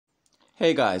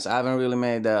Hey guys, I haven't really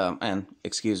made, and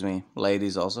excuse me,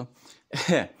 ladies also.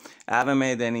 I haven't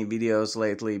made any videos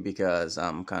lately because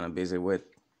I'm kind of busy with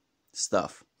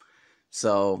stuff.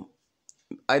 So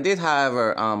I did,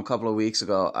 however, a couple of weeks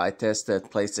ago, I tested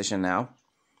PlayStation Now,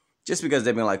 just because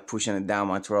they've been like pushing it down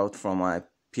my throat from my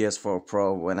PS4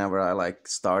 Pro whenever I like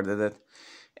started it.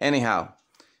 Anyhow,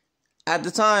 at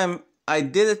the time, I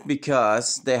did it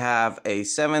because they have a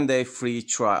 7-day free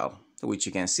trial, which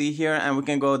you can see here, and we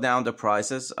can go down the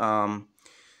prices. 1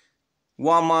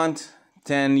 month,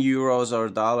 10 euros or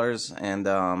dollars, and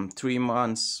 3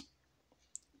 months,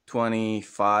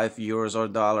 25 euros or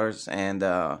dollars, and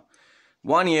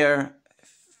 1 year,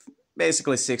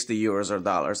 basically 60 euros or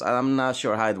dollars. I'm not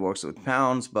sure how it works with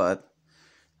pounds, but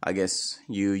I guess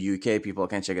you UK people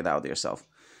can check it out yourself.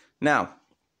 Now,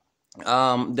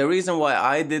 the reason why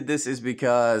I did this is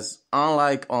because,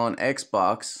 unlike on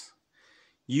Xbox,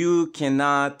 you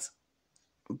cannot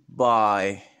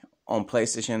buy on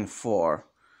PlayStation 4,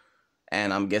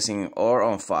 and I'm guessing, or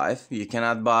on 5, you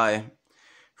cannot buy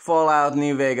Fallout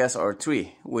New Vegas or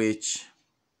 3, which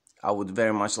I would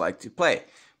very much like to play.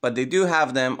 But they do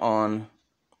have them on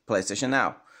PlayStation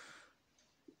Now.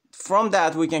 From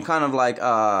that, we can kind of like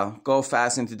go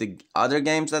fast into the other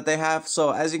games that they have.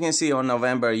 So as you can see on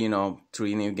November,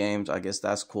 3 new games. I guess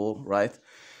that's cool, right?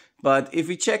 But if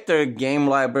you check their game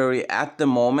library at the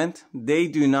moment, they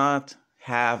do not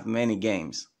have many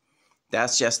games.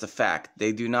 That's just a fact.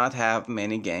 They do not have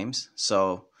many games.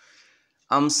 So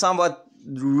I'm somewhat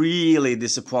really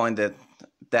disappointed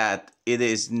that it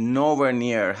is nowhere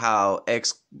near how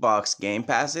Xbox Game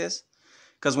Pass is.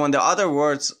 Because when the other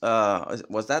words,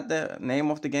 was that the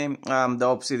name of the game? The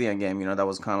Obsidian game, that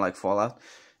was kind of like Fallout.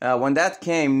 When that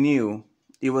came new,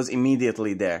 it was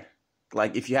immediately there.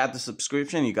 Like, if you had the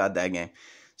subscription, you got that game.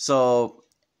 So,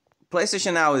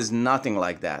 PlayStation Now is nothing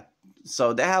like that.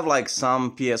 So, they have like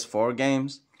some PS4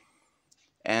 games,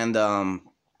 and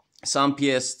some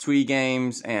PS3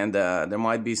 games, and there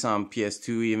might be some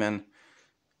PS2 even,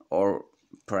 or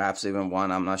perhaps even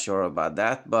one, I'm not sure about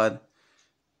that. But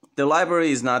the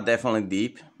library is not definitely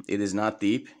deep. It is not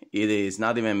deep. It is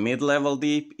not even mid-level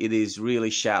deep. It is really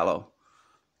shallow.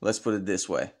 Let's put it this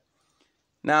way.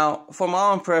 Now, for my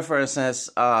own preferences,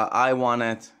 I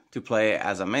wanted to play,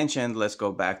 as I mentioned, let's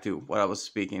go back to what I was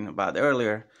speaking about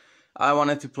earlier. I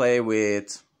wanted to play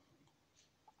with,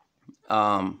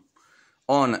 on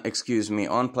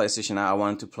PlayStation, I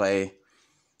wanted to play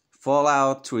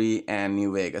Fallout 3 and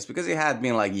New Vegas, because it had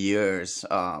been like years,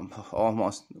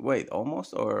 almost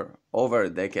or over a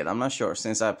decade, I'm not sure,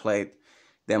 since I played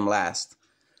them last.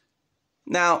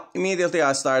 Now, immediately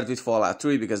I started with Fallout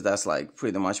 3 because that's like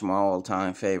pretty much my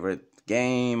all-time favorite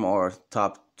game, or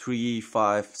top 3,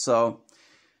 5. So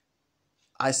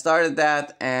I started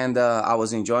that, and I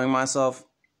was enjoying myself.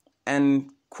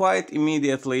 And quite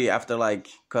immediately after,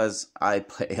 because I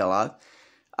play a lot,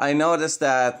 I noticed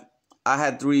that I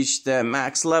had reached the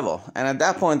max level. And at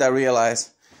that point I realized,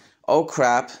 oh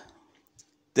crap,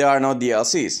 there are no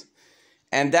DLCs.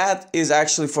 And that is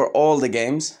actually for all the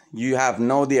games. You have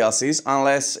no DLCs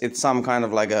unless it's some kind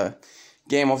of like a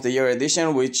Game of the Year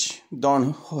edition, which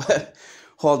don't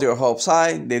hold your hopes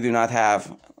high. They do not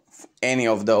have any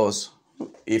of those.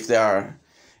 If they are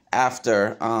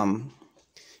after,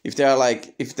 if they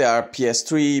are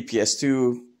PS3,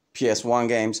 PS2, PS1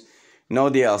 games, no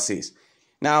DLCs.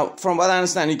 Now, from what I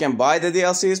understand, you can buy the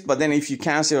DLCs, but then if you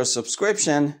cancel your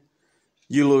subscription,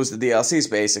 you lose the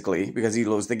DLCs basically, because you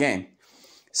lose the game.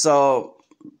 So,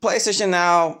 PlayStation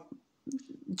Now,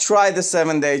 try the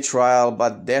 7-day trial,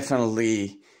 but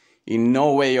definitely in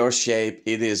no way or shape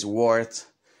it is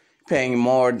worth paying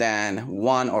more than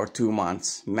 1 or 2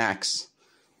 months max.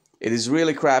 It is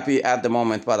really crappy at the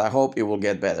moment, but I hope it will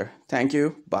get better. Thank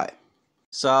you. Bye.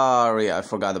 Sorry, I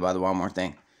forgot about one more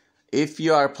thing. If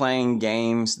you are playing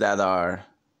games that are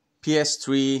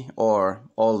PS3 or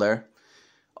older,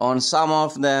 on some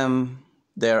of them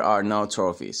there are no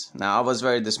trophies. Now, I was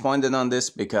very disappointed on this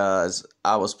because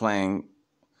I was playing,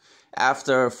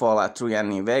 after Fallout 3 and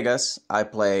New Vegas, I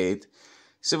played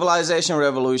Civilization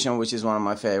Revolution, which is one of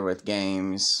my favorite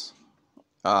games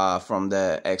from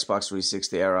the Xbox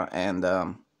 360 era,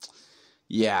 and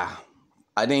yeah,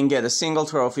 I didn't get a single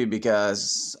trophy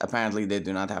because apparently they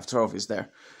do not have trophies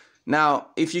there. Now,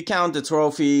 if you count the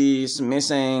trophies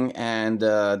missing and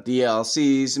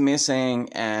DLCs missing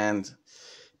and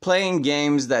playing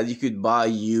games that you could buy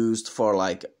used for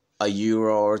like €1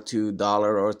 or $2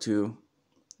 or $2,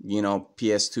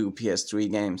 PS2, PS3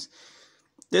 games,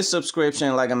 this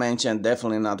subscription, like I mentioned,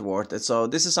 definitely not worth it. So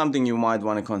this is something you might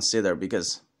want to consider,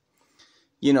 because,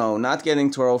 not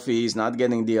getting trophies, not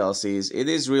getting DLCs, it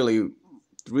is really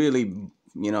really,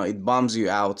 it bums you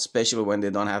out, especially when they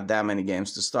don't have that many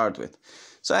games to start with.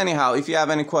 So anyhow, if you have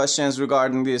any questions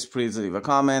regarding this, please leave a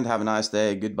comment. Have a nice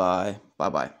day. Goodbye.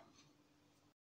 Bye-bye.